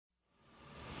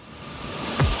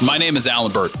My name is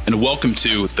Alan Burt, and welcome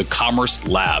to The Commerce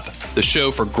Lab, the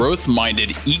show for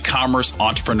growth-minded e-commerce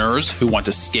entrepreneurs who want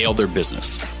to scale their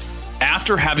business.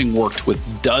 After having worked with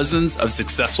dozens of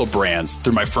successful brands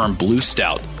through my firm Blue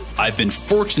Stout, I've been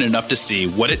fortunate enough to see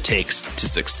what it takes to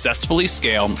successfully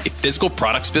scale a physical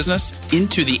products business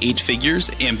into the 8 figures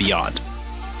and beyond.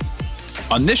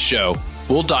 On this show,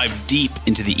 we'll dive deep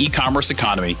into the e-commerce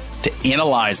economy to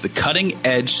analyze the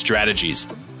cutting-edge strategies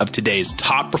of today's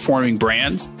top-performing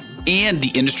brands and the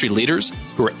industry leaders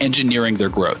who are engineering their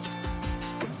growth.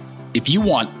 If you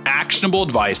want actionable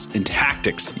advice and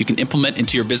tactics you can implement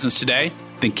into your business today,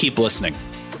 then keep listening.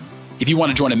 If you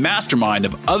want to join a mastermind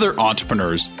of other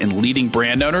entrepreneurs and leading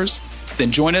brand owners,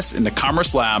 then join us in the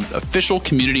Commerce Lab official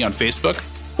community on Facebook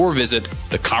or visit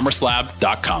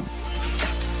thecommercelab.com.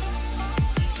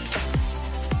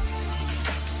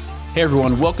 Hey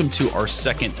everyone, welcome to our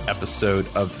second episode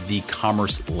of the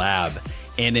Commerce Lab.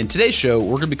 And in today's show,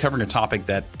 we're going to be covering a topic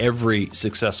that every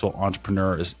successful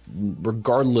entrepreneur is,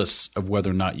 regardless of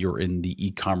whether or not you're in the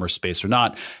e-commerce space or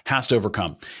not, has to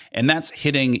overcome. And that's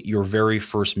hitting your very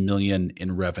first million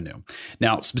in revenue.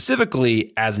 Now,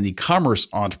 specifically as an e-commerce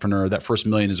entrepreneur, that first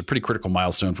million is a pretty critical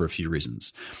milestone for a few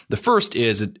reasons. The first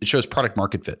is it shows product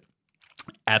market fit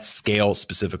at scale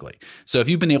specifically. So if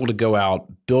you've been able to go out,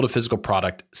 build a physical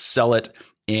product, sell it,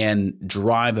 and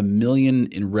drive $1 million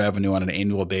in revenue on an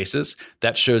annual basis,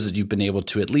 that shows that you've been able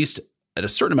to, at least at a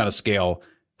certain amount of scale,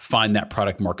 find that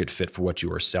product market fit for what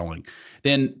you are selling.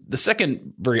 Then the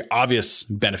second very obvious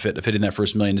benefit of hitting that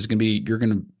first million is going to be you're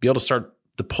going to be able to start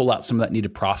to pull out some of that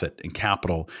needed profit and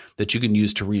capital that you can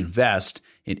use to reinvest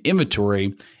in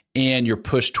inventory and your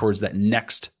push towards that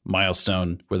next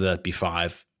milestone, whether that be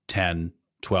 5, 10,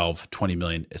 12, 20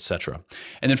 million, et cetera.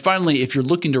 And then finally, if you're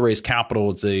looking to raise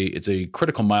capital, it's a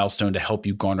critical milestone to help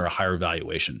you garner a higher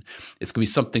valuation. It's going to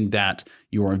be something that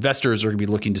your investors are going to be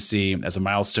looking to see as a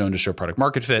milestone to show product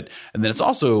market fit. And then it's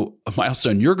also a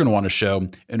milestone you're going to want to show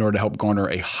in order to help garner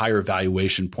a higher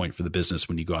valuation point for the business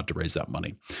when you go out to raise that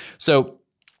money. So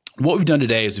what we've done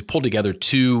today is we've pulled together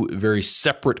 2 very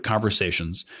separate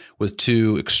conversations with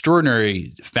 2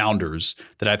 extraordinary founders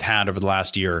that I've had over the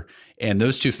last year. And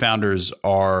those 2 founders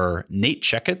are Nate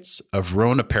Checketts of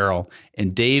Rhone Apparel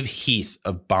and Dave Heath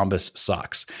of Bombas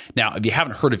Socks. Now, if you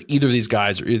haven't heard of either of these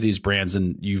guys or either of these brands,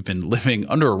 then you've been living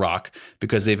under a rock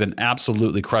because they've been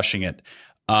absolutely crushing it,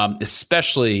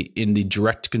 especially in the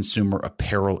direct-to-consumer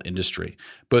apparel industry.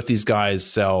 Both these guys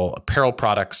sell apparel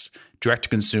products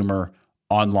direct-to-consumer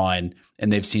online, and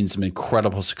they've seen some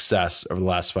incredible success over the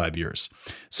last 5 years.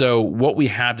 So what we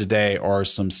have today are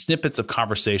some snippets of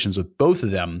conversations with both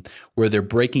of them where they're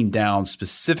breaking down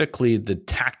specifically the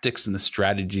tactics and the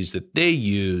strategies that they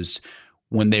used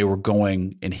when they were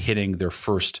going and hitting their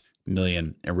first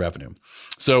million in revenue.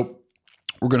 So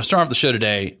we're going to start off the show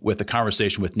today with a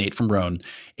conversation with Nate from Rhone.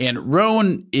 And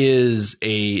Rhone is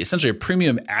essentially a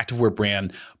premium activewear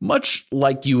brand, much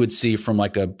like you would see from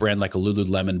like a brand like a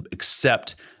Lululemon,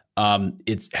 except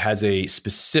it has a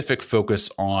specific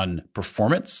focus on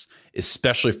performance,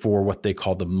 especially for what they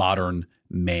call the modern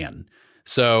man.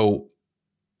 So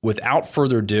without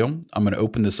further ado, I'm going to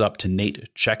open this up to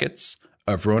Nate Checketts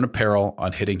of Rhone Apparel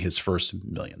on hitting his first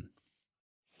million.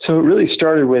 So it really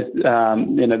started with,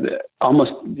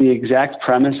 almost the exact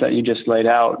premise that you just laid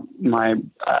out.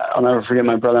 I'll never forget,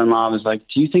 my brother-in-law was like,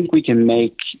 do you think we can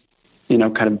make,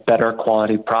 kind of better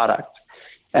quality product?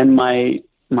 And my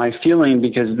feeling,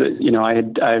 because,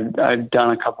 I've done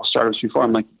a couple startups before,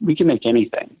 I'm like, we can make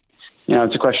anything.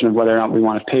 It's a question of whether or not we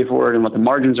want to pay for it and what the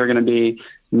margins are going to be.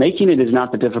 Making it is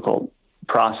not the difficult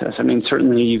process. I mean,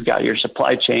 certainly you've got your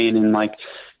supply chain and like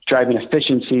driving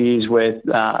efficiencies with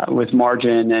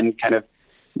margin and kind of,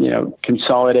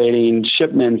 consolidating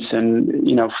shipments and,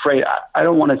 freight. I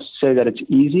don't want to say that it's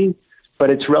easy, but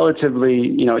it's relatively,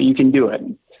 you can do it.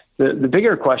 The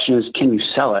bigger question is, can you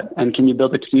sell it? And can you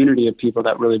build a community of people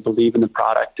that really believe in the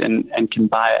product and can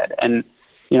buy it? And,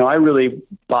 I really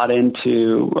bought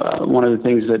into one of the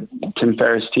things that Tim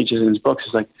Ferriss teaches in his books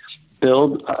is like,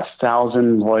 build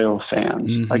 1,000 loyal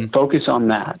fans, like focus on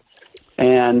that.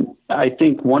 And I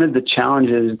think one of the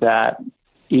challenges that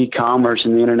e-commerce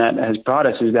and the internet has brought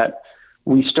us is that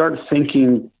we start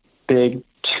thinking big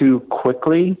too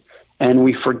quickly, and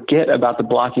we forget about the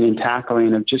blocking and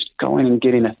tackling of just going and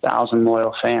getting 1,000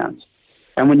 loyal fans.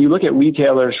 And when you look at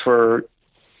retailers for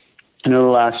the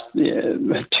last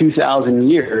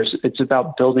 2,000 years, it's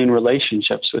about building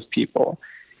relationships with people.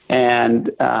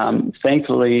 And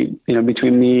thankfully,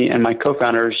 between me and my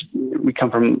co-founders, we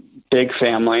come from big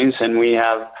families, and we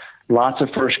have lots of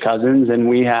first cousins, and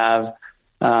we have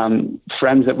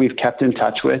friends that we've kept in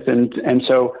touch with. And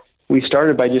so we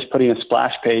started by just putting a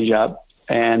splash page up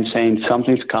and saying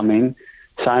something's coming,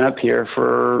 sign up here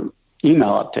for email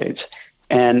updates.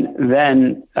 And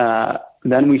then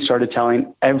we started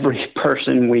telling every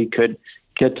person we could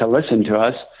get to listen to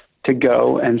us to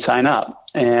go and sign up.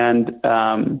 And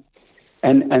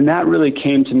that really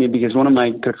came to me because one of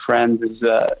my good friends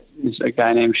is a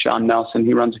guy named Sean Nelson.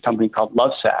 He runs a company called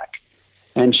Lovesack.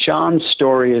 And Sean's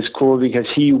story is cool because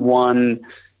he won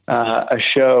a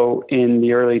show in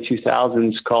the early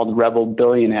 2000s called Rebel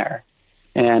Billionaire.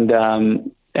 And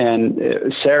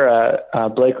Sarah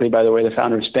Blakely, by the way, the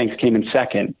founder of Spanx, came in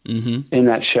second in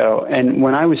that show. And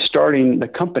when I was starting the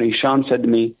company, Sean said to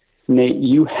me, Nate,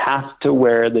 you have to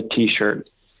wear the T-shirt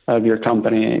of your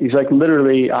company. He's like,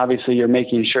 literally, obviously, you're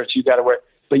making shirts, you got to wear it,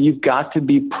 but you've got to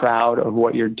be proud of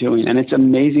what you're doing. And it's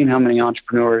amazing how many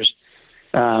entrepreneurs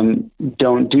don't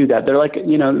do that. They're like,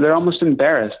 they're almost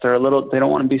embarrassed. They don't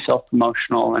want to be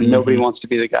self-promotional, and nobody wants to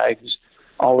be the guy who's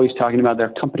always talking about their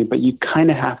company, but you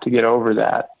kind of have to get over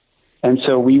that. And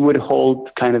so we would hold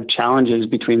kind of challenges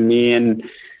between me and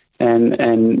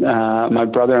my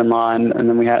brother-in-law, and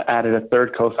then we added a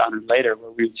third co-founder later,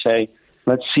 where we would say,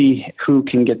 let's see who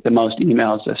can get the most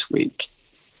emails this week.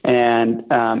 And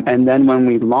then when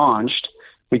we launched,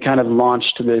 we kind of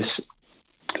launched this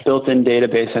built-in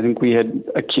database. I think we had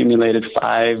accumulated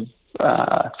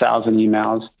 5,000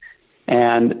 emails.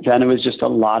 And then it was just a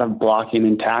lot of blocking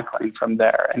and tackling from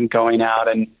there and going out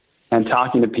and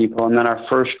talking to people. And then our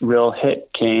first real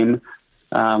hit came.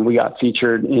 We got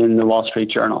featured in the Wall Street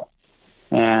Journal.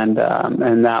 And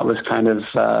that was kind of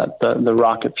the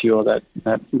rocket fuel that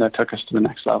took us to the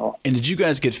next level. And did you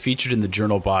guys get featured in the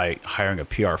Journal by hiring a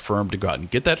PR firm to go out and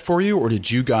get that for you? Or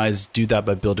did you guys do that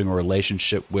by building a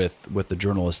relationship with the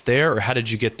journalists there? Or how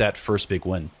did you get that first big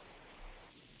win?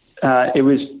 It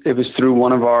was through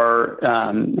one of our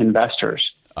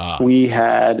investors. We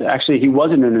had he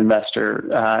wasn't an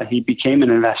investor. He became an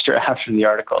investor after the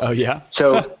article. Oh yeah.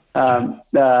 So,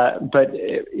 but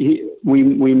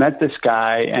we met this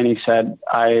guy, and he said,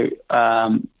 I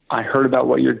heard about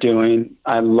what you're doing.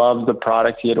 I love the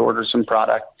product. He had ordered some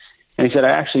product, and he said, I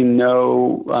actually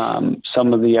know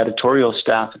some of the editorial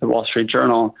staff at the Wall Street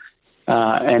Journal,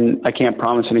 and I can't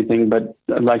promise anything, but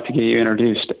I'd like to get you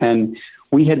introduced. And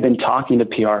we had been talking to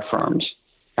PR firms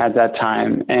at that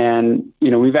time. And,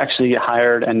 we've actually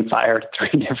hired and fired 3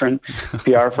 different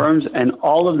PR firms, and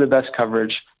all of the best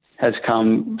coverage has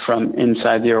come from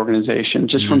inside the organization,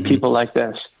 just from people like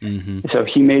this. So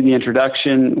he made the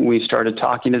introduction. We started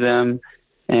talking to them,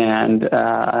 and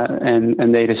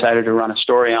they decided to run a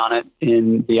story on it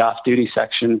in the off-duty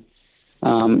section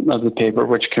of the paper,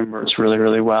 which converts really,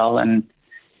 really well. And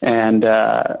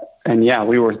yeah,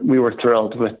 we were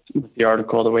thrilled with the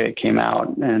article, the way it came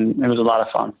out, and it was a lot of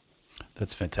fun.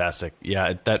 That's fantastic.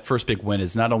 Yeah, that first big win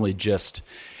is not only just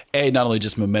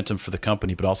momentum for the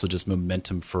company, but also just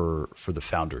momentum for the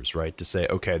founders, right? To say,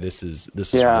 okay, this is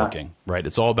working, right?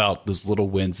 It's all about those little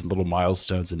wins and little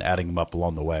milestones and adding them up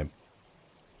along the way.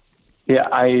 Yeah,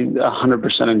 I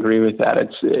 100% agree with that.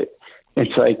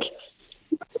 It's like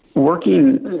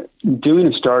doing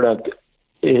a startup.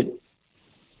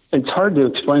 It's hard to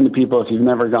explain to people if you've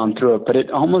never gone through it, but it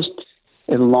almost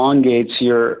elongates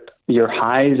your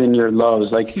highs and your lows.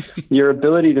 Like your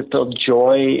ability to feel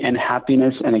joy and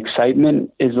happiness and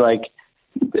excitement is like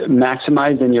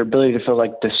maximized, and your ability to feel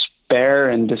like despair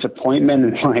and disappointment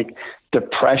and like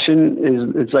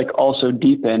depression is like also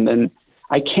deepened. And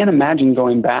I can't imagine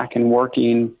going back and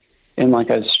working in like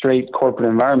a straight corporate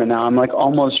environment now. I'm like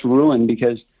almost ruined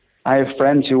because I have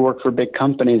friends who work for big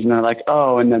companies, and they're like,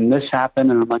 oh, and then this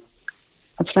happened. And I'm like,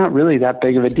 that's not really that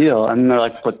big of a deal. And they're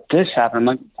like, but this happened. I'm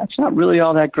like, that's not really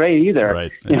all that great either.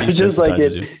 Right. It's just like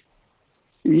it.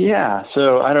 Yeah.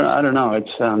 So I don't know.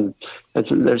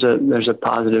 There's a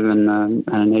positive and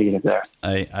a negative there.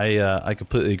 I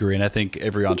completely agree. And I think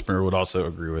every entrepreneur would also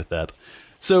agree with that.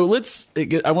 So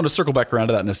I want to circle back around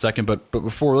to that in a second, but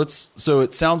before so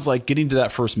it sounds like getting to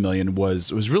that first million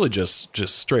was really just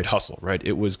straight hustle, right?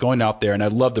 It was going out there, and I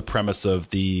love the premise of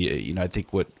the, I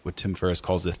think what Tim Ferriss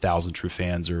calls the 1,000 true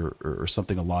fans or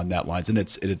something along that lines. And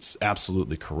it's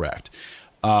absolutely correct.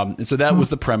 And so that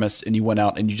was the premise, and you went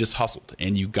out and you just hustled,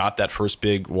 and you got that first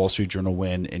big Wall Street Journal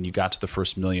win, and you got to the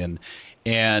first million.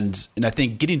 And I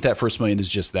think getting to that first million is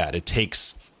just that. It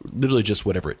takes literally just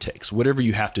whatever it takes, whatever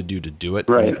you have to do it,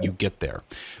 right? You get there.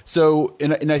 So,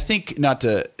 and I think not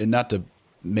to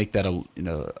make that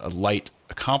a light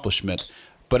accomplishment,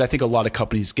 but I think a lot of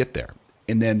companies get there.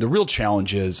 And then the real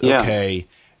challenge is, okay,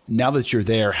 now that you're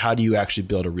there, how do you actually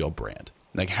build a real brand?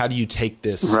 Like, how do you take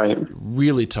this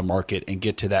really to market and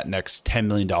get to that next $10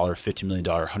 million, $50 million,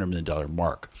 $100 million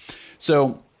mark?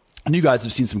 So And you guys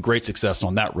have seen some great success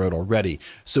on that road already.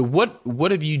 So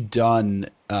what have you done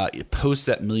post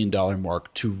that $1 million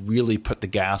mark to really put the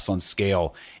gas on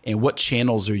scale? And what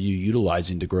channels are you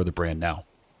utilizing to grow the brand now?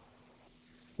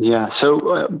 Yeah,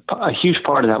 so a huge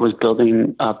part of that was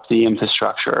building up the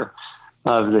infrastructure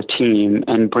of the team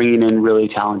and bringing in really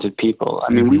talented people.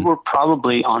 I mean, we were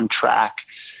probably on track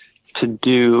to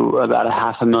do about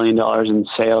 $500,000 in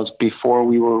sales before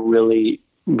we really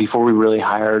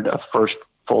hired a first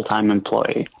full-time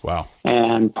employee. Wow.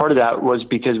 And part of that was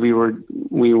because we were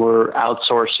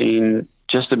outsourcing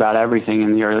just about everything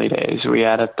in the early days. We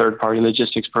had a third-party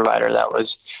logistics provider that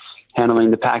was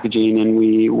handling the packaging, and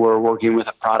we were working with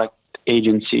a product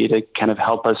agency to kind of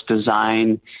help us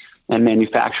design and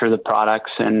manufacture the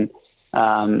products. And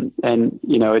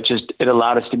you know, it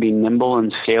allowed us to be nimble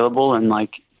and scalable, and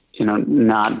like, you know,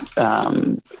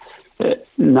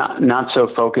 not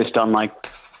so focused on like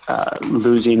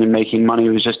losing and making money.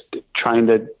 It was just trying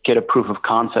to get a proof of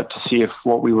concept to see if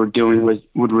what we were doing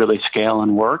would really scale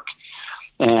and work.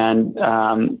 And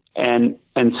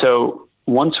so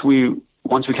once we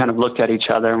kind of looked at each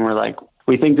other and we're like,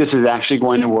 we think this is actually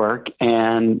going to work,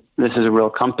 and this is a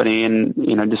real company, and,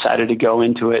 you know, decided to go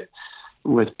into it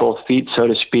with both feet, so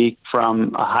to speak,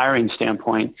 from a hiring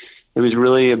standpoint. It was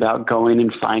really about going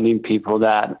and finding people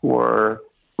that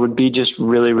would be just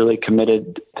really, really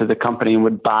committed to the company and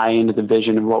would buy into the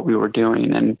vision of what we were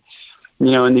doing. And,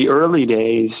 you know, in the early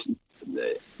days,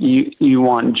 you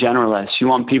want generalists. You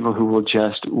want people who will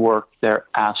just work their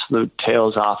absolute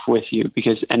tails off with you,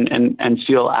 because and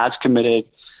feel as committed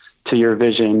to your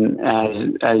vision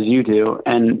as you do.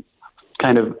 And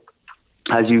kind of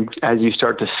as you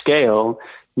start to scale,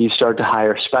 you start to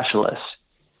hire specialists.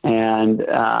 And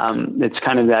it's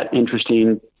kind of that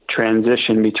interesting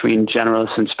transition between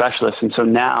generalists and specialists. And so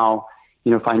now,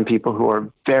 you know, find people who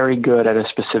are very good at a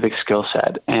specific skill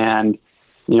set. And,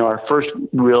 you know, our first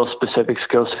real specific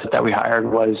skill set that we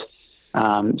hired was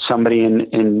somebody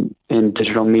in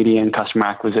digital media and customer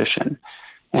acquisition.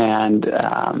 And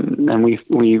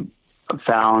we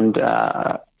found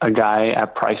a guy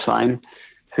at Priceline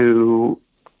who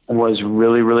was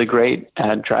really, really great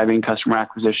at driving customer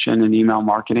acquisition and email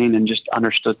marketing, and just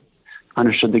understood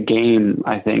the game,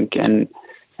 I think. And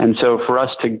so for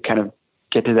us to kind of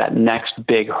get to that next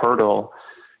big hurdle,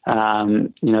 you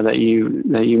know, that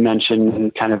you mentioned,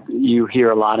 and kind of you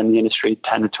hear a lot in the industry,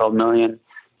 10 to 12 million,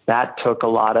 that took a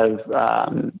lot of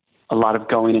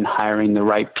going and hiring the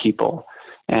right people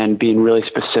and being really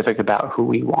specific about who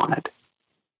we wanted.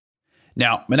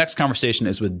 Now, my next conversation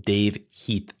is with Dave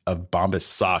Heath of Bombas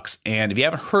Socks. And if you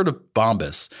haven't heard of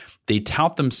Bombas, they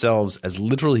tout themselves as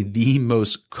literally the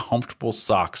most comfortable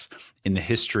socks in the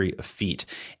history of feet.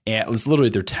 And it was literally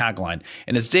their tagline.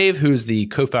 And as Dave, who's the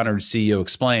co-founder and CEO,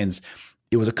 explains,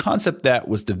 it was a concept that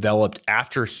was developed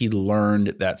after he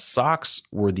learned that socks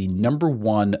were the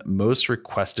 #1 most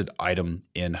requested item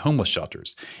in homeless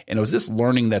shelters. And it was this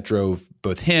learning that drove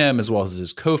both him as well as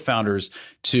his co-founders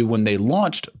to, when they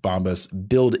launched Bombas,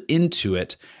 build into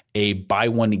it a buy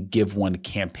one, give one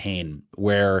campaign,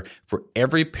 where for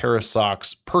every pair of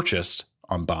socks purchased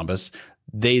on Bombas,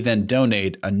 they then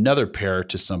donate another pair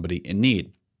to somebody in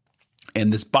need.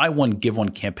 And this buy one, give one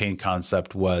campaign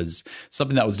concept was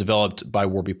something that was developed by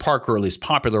Warby Parker, or at least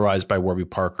popularized by Warby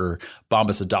Parker.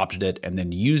 Bombas adopted it and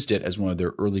then used it as one of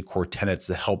their early core tenets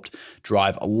that helped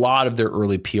drive a lot of their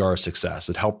early PR success.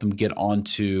 It helped them get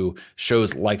onto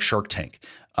shows like Shark Tank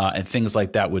and things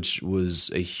like that, which was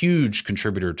a huge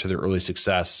contributor to their early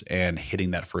success and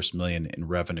hitting that first $1 million in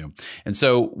revenue. And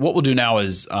so what we'll do now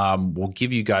is we'll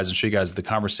give you guys and show you guys the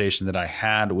conversation that I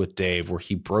had with Dave, where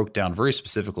he broke down very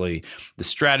specifically the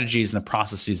strategies and the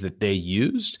processes that they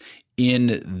used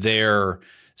in their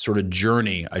sort of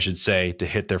journey, I should say, to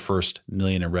hit their first $1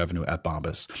 million in revenue at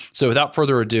Bombas. So without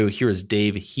further ado, here is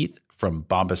Dave Heath from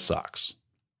Bombas Socks.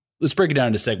 Let's break it down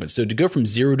into segments. So to go from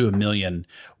 0 to $1 million,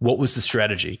 what was the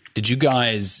strategy? Did you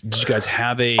guys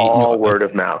have all word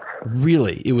of mouth?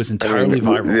 Really, it was entirely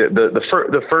viral.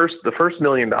 The first $1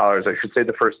 million, I should say,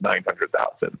 the first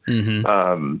 900,000.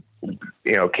 Mm-hmm.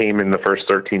 Came in the first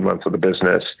 13 months of the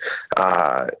business,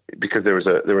 because there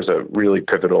was a really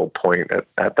pivotal point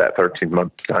at that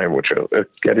 13-month time, which I'll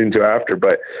get into after.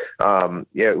 But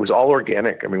it was all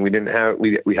organic. I mean, we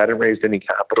hadn't raised any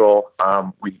capital.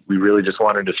 We really just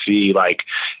wanted to see, like,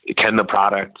 can the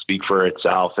product speak for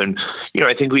itself? And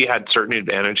I think we had certain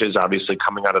advantages. Obviously,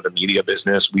 coming out of the media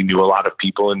business, we knew a lot of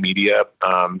people in media,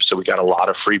 so we got a lot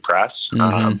of free press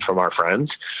from our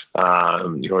friends.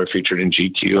 We're featured in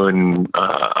GQ and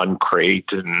on Crate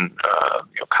and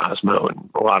Cosmo and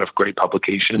a lot of great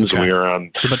publications. Okay. We were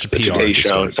on a bunch of the PR Today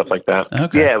Show and stuff like that.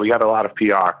 Okay. Yeah, we got a lot of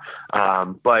PR.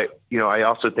 But I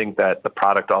also think that the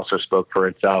product also spoke for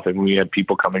itself, and we had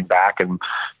people coming back and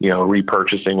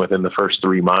repurchasing within the first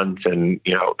 3 months, and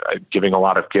giving a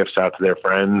lot of gifts out to their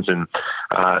friends, and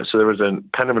so there was a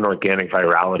kind of an organic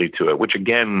virality to it, which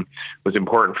again was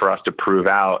important for us to prove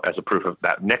out as a proof of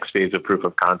that next phase of proof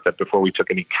of concept before we took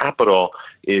any capital.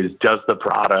 Is, does the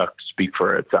product speak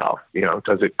for itself?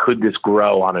 Could this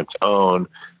grow on its own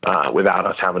without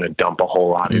us having to dump a whole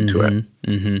lot into it?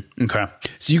 Mm-hmm. Okay.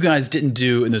 So you guys didn't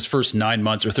do, in those first 9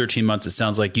 months or 13 months, it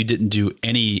sounds like you didn't do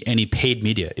any paid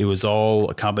media. It was all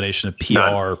a combination of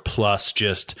PR plus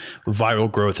just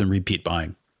viral growth and repeat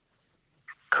buying.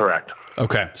 Correct.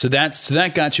 Okay. So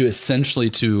that got you essentially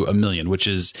to $1 million, which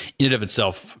is in and of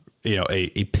itself,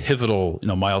 a pivotal,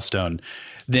 milestone.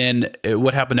 Then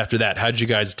what happened after that? How did you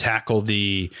guys tackle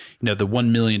the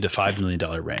 $1 million to $5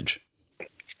 million range?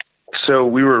 So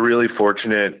we were really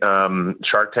fortunate.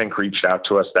 Shark Tank reached out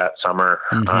to us that summer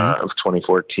of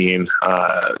 2014.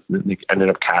 They ended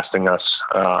up casting us.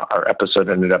 Our episode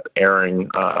ended up airing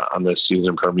on the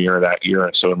season premiere that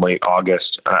year. So in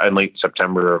late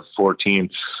September of 14.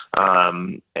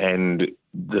 And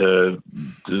the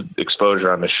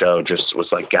exposure on the show just was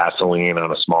like gasoline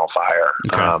on a small fire.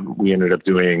 Okay. We ended up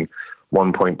doing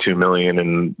 $1.2 million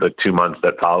in the 2 months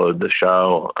that followed the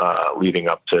show, leading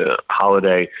up to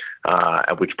holiday,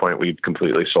 at which point we'd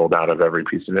completely sold out of every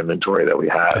piece of inventory that we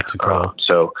had. That's incredible.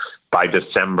 So by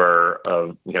December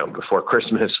of, before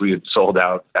Christmas, we had sold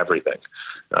out everything.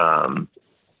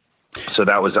 So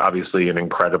that was obviously an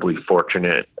incredibly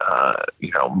fortunate,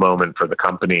 moment for the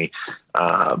company.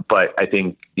 But I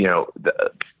think,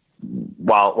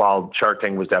 while Shark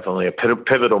Tank was definitely a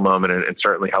pivotal moment and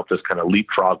certainly helped us kind of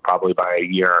leapfrog probably by a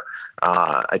year,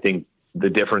 I think the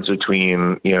difference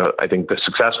between, I think the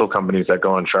successful companies that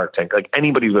go on Shark Tank, like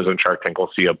anybody who goes on Shark Tank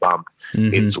will see a bump.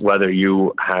 Mm-hmm. It's whether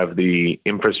you have the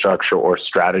infrastructure or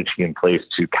strategy in place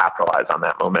to capitalize on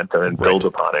that momentum and build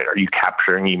upon it. Are you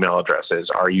capturing email addresses?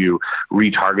 Are you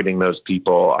retargeting those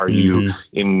people? Are you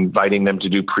inviting them to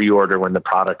do pre-order when the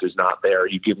product is not there? Are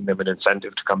you giving them an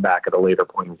incentive to come back at a later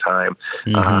point in time?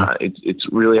 It's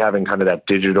really having kind of that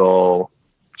digital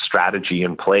strategy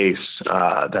in place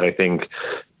that I think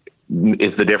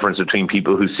is the difference between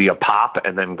people who see a pop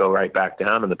and then go right back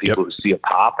down, and the people who see a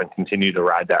pop and continue to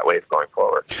ride that wave going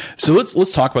forward. So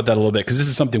let's talk about that a little bit, because this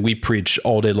is something we preach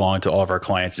all day long to all of our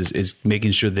clients is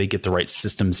making sure they get the right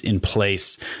systems in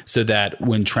place so that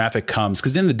when traffic comes,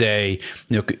 because at the end of the day,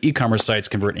 e-commerce sites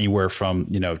convert anywhere from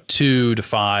 2 to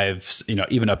 5,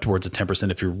 even up towards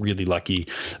 10% if you're really lucky,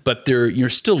 but you're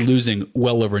still losing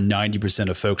well over 90%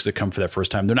 of folks that come for that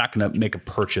first time. They're not going to make a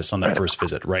purchase on that first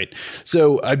visit, right?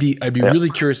 So I'd be really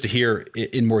curious to hear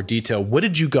in more detail, what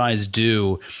did you guys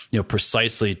do,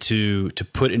 precisely to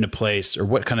put into place, or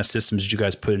what kind of systems did you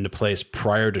guys put into place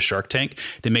prior to Shark Tank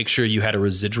to make sure you had a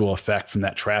residual effect from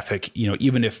that traffic,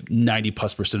 even if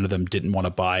 90+% of them didn't want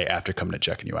to buy after coming and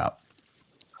checking you out?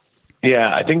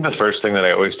 Yeah, I think the first thing that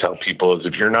I always tell people is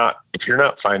if you're not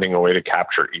finding a way to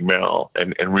capture email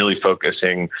and really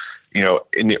focusing,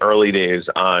 in the early days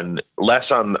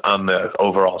less on the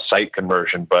overall site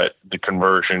conversion, but the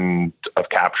conversion of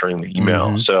capturing the email.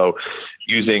 Mm-hmm. So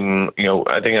using,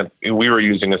 I think we were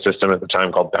using a system at the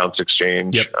time called Bounce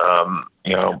Exchange. Yep.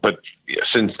 But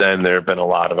since then there have been a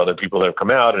lot of other people that have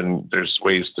come out, and there's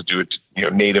ways to do it,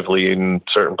 natively in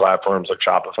certain platforms like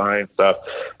Shopify and stuff.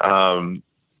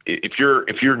 If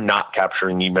you're not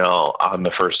capturing email on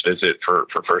the first visit for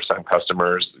first time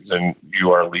customers, then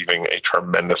you are leaving a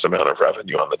tremendous amount of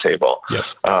revenue on the table. Yes.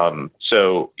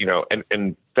 So,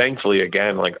 and thankfully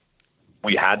again, like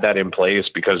we had that in place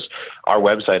because our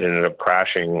website ended up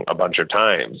crashing a bunch of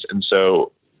times. And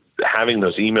so having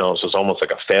those emails was almost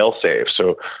like a fail safe.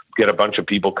 So get a bunch of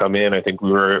people come in. I think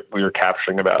we were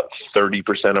capturing about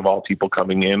 30% of all people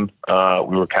coming in.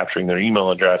 We were capturing their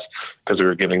email address because we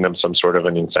were giving them some sort of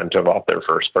an incentive off their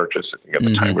first purchase. I think at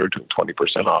the time we were doing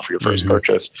 20% off your first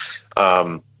purchase.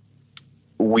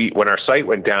 When our site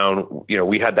went down,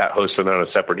 we had that hosted on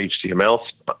a separate HTML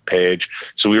page.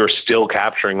 So we were still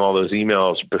capturing all those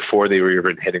emails before they were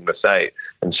even hitting the site.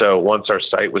 And so once our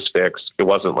site was fixed, it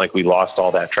wasn't like we lost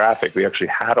all that traffic. We actually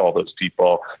had all those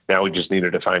people. Now we just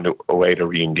needed to find a way to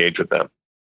re-engage with them.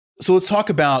 So let's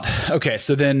talk about, okay,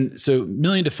 so $1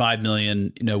 million to $5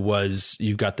 million, was,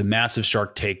 you've got the massive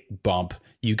Shark Tank bump.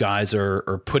 You guys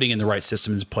are putting in the right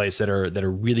systems in place that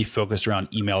are really focused around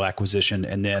email acquisition,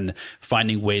 and then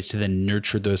finding ways to then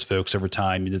nurture those folks over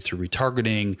time, either through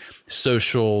retargeting,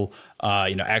 social,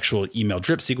 actual email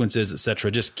drip sequences, et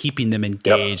cetera, just keeping them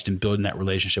engaged and building that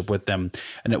relationship with them.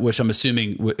 And which I'm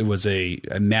assuming it was a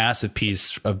massive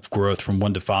piece of growth from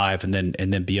 1 to 5 and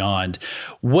then beyond.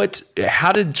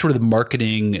 How did sort of the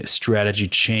marketing strategy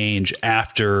change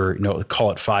after,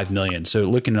 call it 5 million? So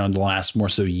looking on the last more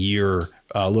so year,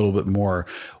 a little bit more,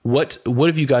 what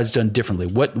have you guys done differently?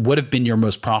 What have been your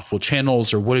most profitable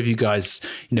channels, or what have you guys,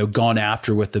 gone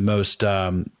after with the most,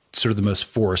 sort of the most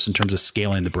force in terms of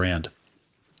scaling the brand?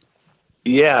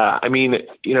 Yeah, I mean,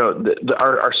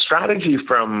 our strategy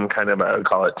from kind of, I would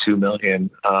call it 2 million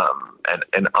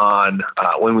and on,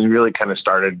 when we really kind of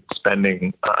started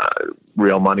spending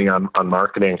real money on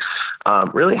marketing,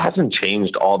 really hasn't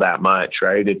changed all that much,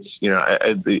 right? It's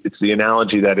it's the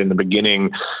analogy that in the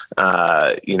beginning,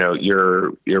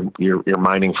 you're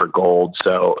mining for gold.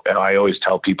 So I always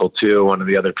tell people too, one of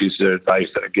the other pieces of advice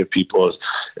that I give people is,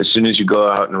 as soon as you go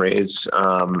out and raise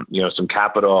some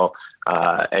capital,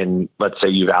 and let's say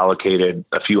you've allocated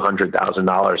a few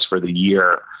 $100,000 for the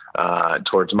year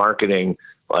towards marketing,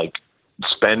 like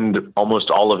spend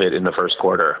almost all of it in the first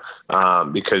quarter,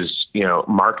 because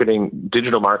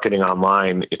digital marketing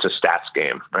online, it's a stats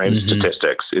game, right? Mm-hmm.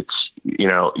 Statistics. It's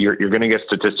you're going to get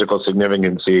statistical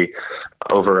significancy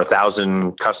over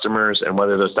 1,000 customers, and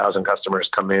whether those 1,000 customers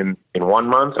come in 1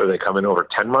 month or they come in over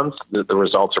 10 months, the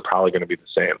results are probably going to be the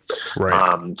same.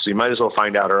 Right. So you might as well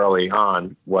find out early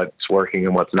on what's working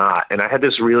and what's not. And I had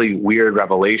this really weird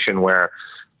revelation where,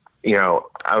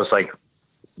 I was like,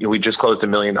 we just closed $1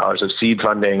 million of seed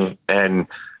funding, and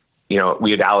we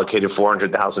had allocated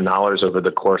 $400,000 over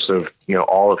the course of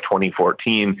all of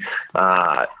 2014,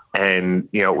 and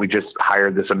we just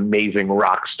hired this amazing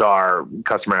rock star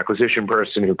customer acquisition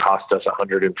person who cost us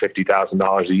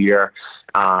 $150,000 a year,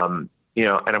 and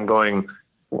I'm going,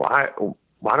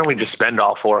 why don't we just spend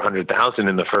all $400,000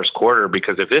 in the first quarter?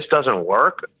 Because if this doesn't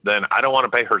work, then I don't want to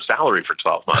pay her salary for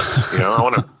 12 months. I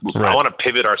want to, I want to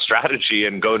pivot our strategy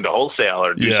and go into wholesale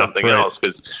or do something else.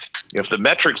 Because if the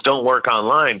metrics don't work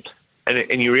online,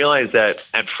 and you realize that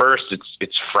at first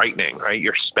it's frightening, right?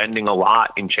 You're spending a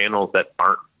lot in channels that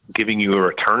aren't giving you a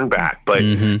return back, but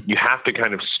you have to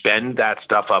kind of spend that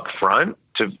stuff up front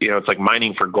to, it's like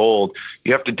mining for gold.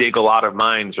 You have to dig a lot of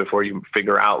mines before you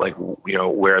figure out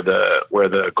where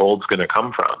the gold's going to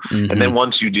come from. And then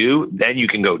once you do, then you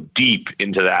can go deep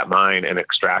into that mine and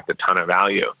extract a ton of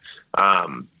value.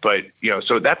 But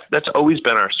so that's always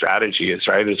been our strategy is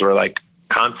we're like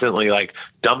constantly like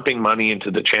dumping money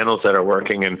into the channels that are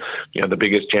working. And, the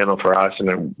biggest channel for us,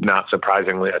 and not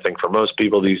surprisingly, I think for most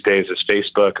people these days, is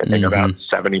Facebook. I think about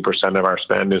 70% of our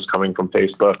spend is coming from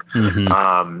Facebook.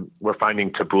 We're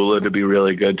finding Taboola to be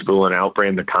really good. Taboola and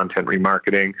Outbrain, the content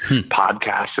remarketing.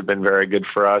 Podcasts have been very good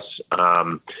for us.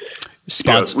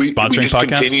 Sponsoring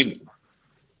podcasts?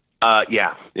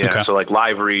 Yeah. Okay. So like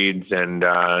live reads and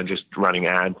just running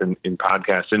ads in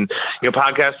podcasts. And,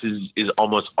 podcasts is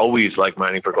almost always like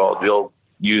mining for gold. You'll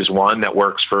use one that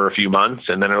works for a few months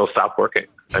and then it'll stop working.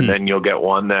 And then you'll get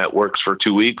one that works for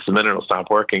 2 weeks and then it'll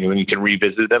stop working. And then you can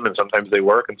revisit them, and sometimes they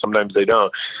work and sometimes they don't.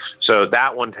 So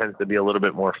that one tends to be a little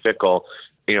bit more fickle.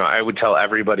 I would tell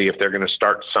everybody, if they're going to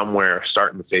start somewhere,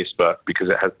 start in Facebook, because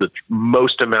it has the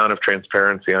most amount of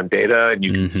transparency on data, and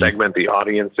you can segment the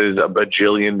audiences a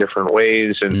bajillion different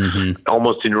ways and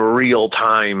almost in real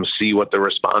time see what the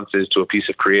response is to a piece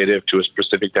of creative, to a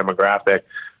specific demographic.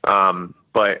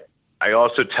 But I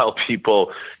also tell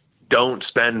people, don't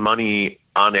spend money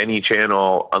on any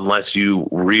channel unless you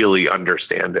really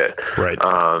understand it. Right.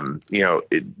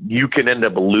 You can end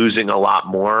up losing a lot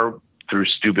more through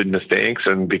stupid mistakes,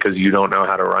 and because you don't know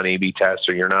how to run A/B tests,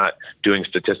 or you're not doing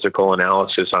statistical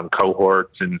analysis on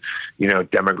cohorts and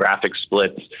demographic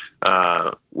splits,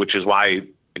 which is why,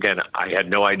 again, I had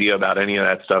no idea about any of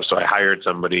that stuff. So I hired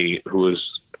somebody who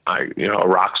was a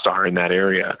rock star in that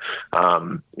area.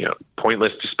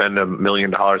 Pointless to spend $1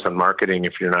 million on marketing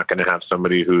if you're not going to have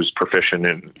somebody who's proficient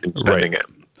in spending it.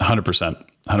 100%.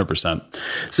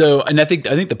 So, and I think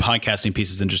the podcasting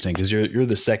piece is interesting because you're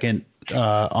the second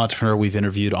entrepreneur we've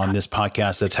interviewed on this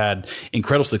podcast that's had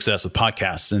incredible success with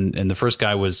podcasts. And the first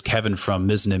guy was Kevin from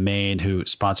Mizzen in Maine, who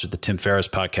sponsored the Tim Ferriss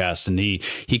podcast. And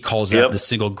he calls that the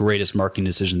single greatest marketing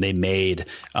decision they made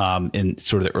in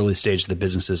sort of the early stage of the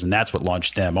businesses. And that's what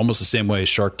launched them. Almost the same way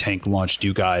Shark Tank launched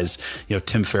you guys.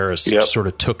 Tim Ferriss sort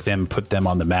of took them, put them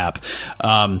on the map.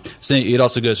 So it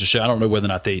also goes to show, I don't know whether or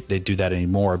not they do that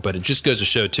anymore, but it just goes to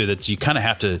show too that you kind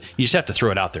of you just have to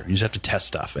throw it out there. You just have to test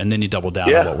stuff, and then you double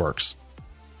down on what works.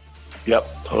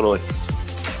 Yep, totally.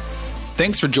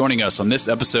 Thanks for joining us on this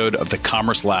episode of the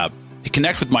Commerce Lab. To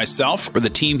connect with myself or the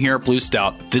team here at Blue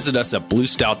Stout, visit us at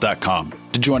bluestout.com.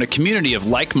 To join a community of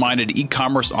like-minded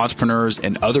e-commerce entrepreneurs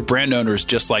and other brand owners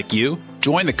just like you,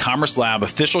 join the Commerce Lab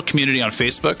official community on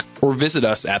Facebook or visit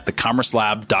us at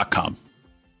thecommercelab.com.